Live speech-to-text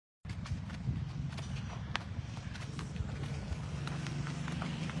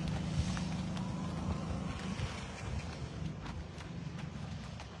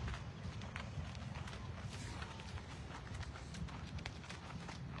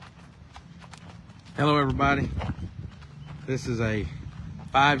Hello everybody. This is a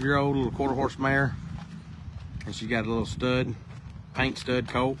 5-year-old little quarter horse mare, and she got a little stud, paint stud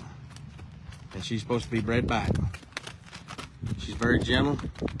colt, and she's supposed to be bred back. She's very gentle.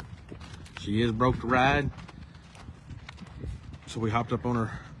 She is broke to ride, so we hopped up on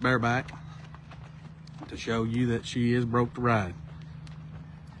her bareback to show you that she is broke to ride.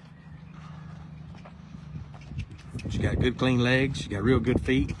 She got good clean legs. She got real good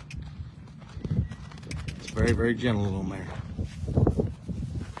feet. It's very, very gentle little mare.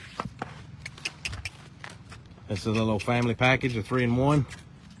 This is a little family package of 3-in-1.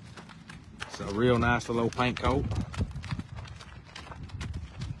 It's a real nice little paint coat.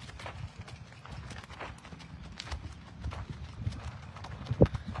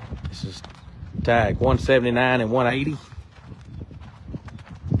 This is tag 179 and 180.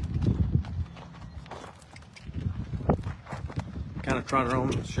 Kind of trot her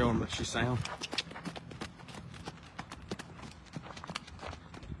on and show them that she's sound.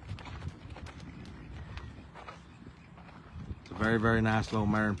 It's a very, very nice little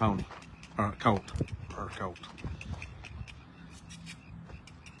mare and pony, or colt,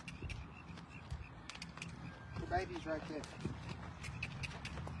 The baby's right there.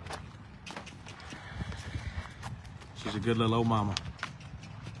 She's a good little old mama.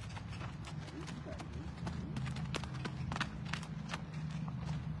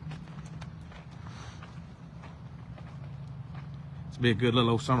 This will be a good little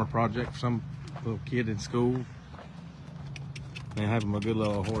old summer project for some little kid in school. And have him a good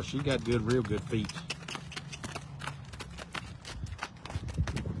little horse. She got good, real good feet.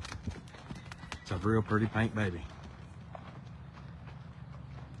 It's a real pretty paint baby.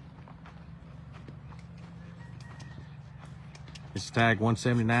 It's tag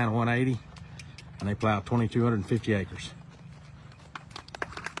 179 and 180, and they plow 2,250 acres. All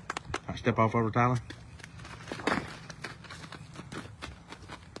right, step off over, Tyler.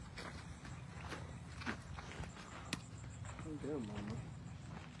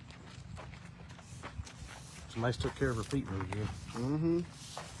 Somebody took care of her feet really good. Mm-hmm.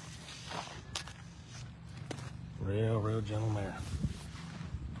 Real gentle mare.